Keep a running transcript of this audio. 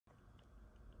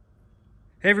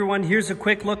Hey everyone, here's a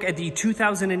quick look at the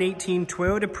 2018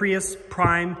 Toyota Prius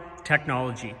Prime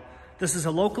technology. This is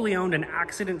a locally owned and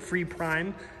accident-free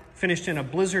Prime, finished in a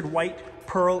blizzard white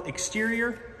pearl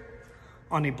exterior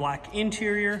on a black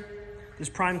interior. This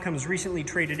Prime comes recently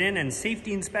traded in and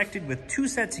safety inspected with 2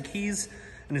 sets of keys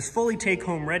and is fully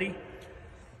take-home ready.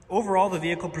 Overall, the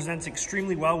vehicle presents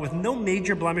extremely well with no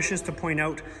major blemishes to point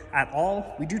out at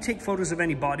all. We do take photos of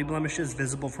any body blemishes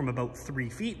visible from about 3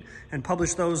 feet and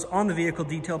publish those on the vehicle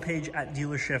detail page at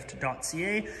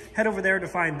DealerShift.ca. Head over there to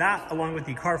find that along with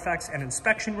the Carfax and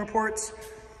inspection reports.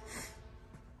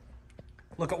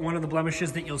 Look at one of the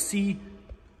blemishes that you'll see.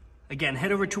 Again,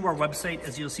 head over to our website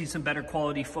as you'll see some better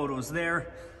quality photos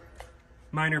there.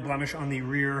 Minor blemish on the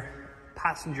rear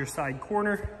passenger side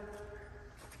corner.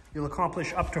 You'll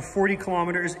accomplish up to 40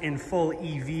 kilometers in full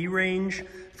EV range.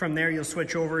 From there, you'll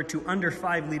switch over to under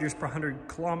 5 liters per 100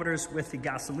 kilometers with the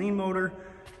gasoline motor.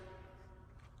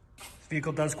 This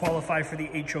vehicle does qualify for the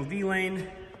HOV lane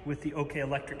with the OK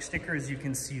Electric sticker, as you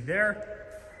can see there.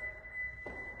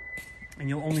 And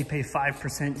you'll only pay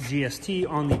 5% GST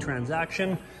on the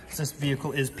transaction, as this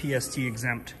vehicle is PST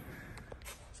exempt.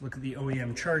 So look at the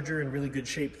OEM charger in really good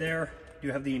shape there.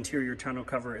 You have the interior tonneau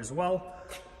cover as well.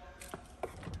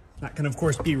 That can of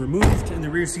course be removed, and the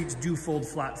rear seats do fold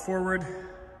flat forward.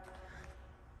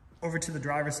 Over to the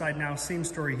driver's side now, same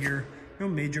story here. No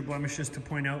major blemishes to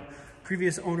point out.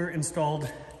 Previous owner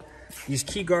installed these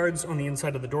key guards on the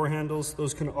inside of the door handles.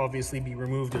 Those can obviously be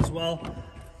removed as well.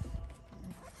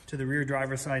 To the rear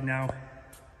driver's side now.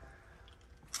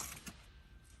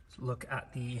 Let's look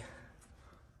at the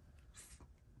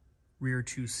rear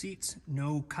 2 seats.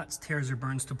 No cuts, tears, or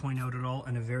burns to point out at all,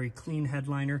 and a very clean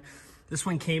headliner. This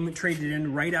one came traded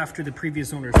in right after the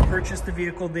previous owners purchased the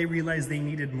vehicle. They realized they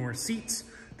needed more seats.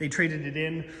 They traded it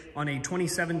in on a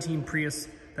 2017 Prius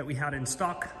that we had in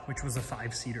stock, which was a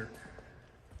 5-seater.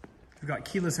 We've got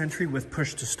keyless entry with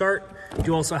push to start.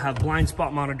 You also have blind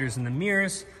spot monitors in the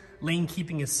mirrors, lane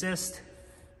keeping assist,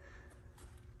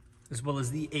 as well as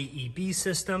the AEB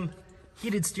system,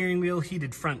 heated steering wheel,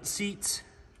 heated front seats.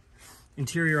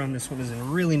 Interior on this one is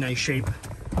in really nice shape.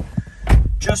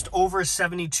 Just over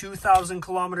 72,000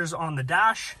 kilometers on the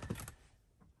dash.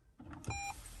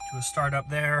 Do a start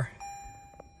up there.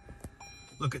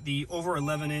 Look at the over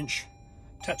 11-inch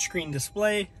touchscreen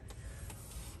display.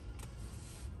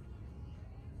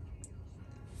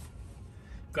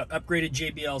 Got upgraded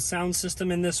JBL sound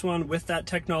system in this one with that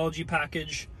technology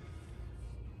package.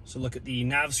 So look at the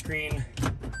nav screen,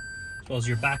 as well as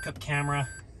your backup camera.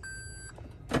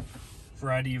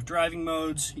 Variety of driving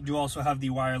modes. You do also have the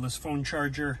wireless phone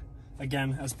charger,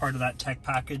 again, as part of that tech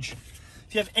package.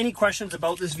 If you have any questions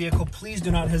about this vehicle, please do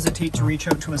not hesitate to reach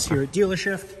out to us here at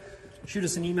DealerShift. Shoot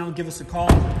us an email, give us a call.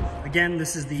 Again,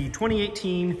 this is the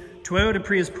 2018 Toyota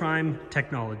Prius Prime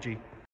technology.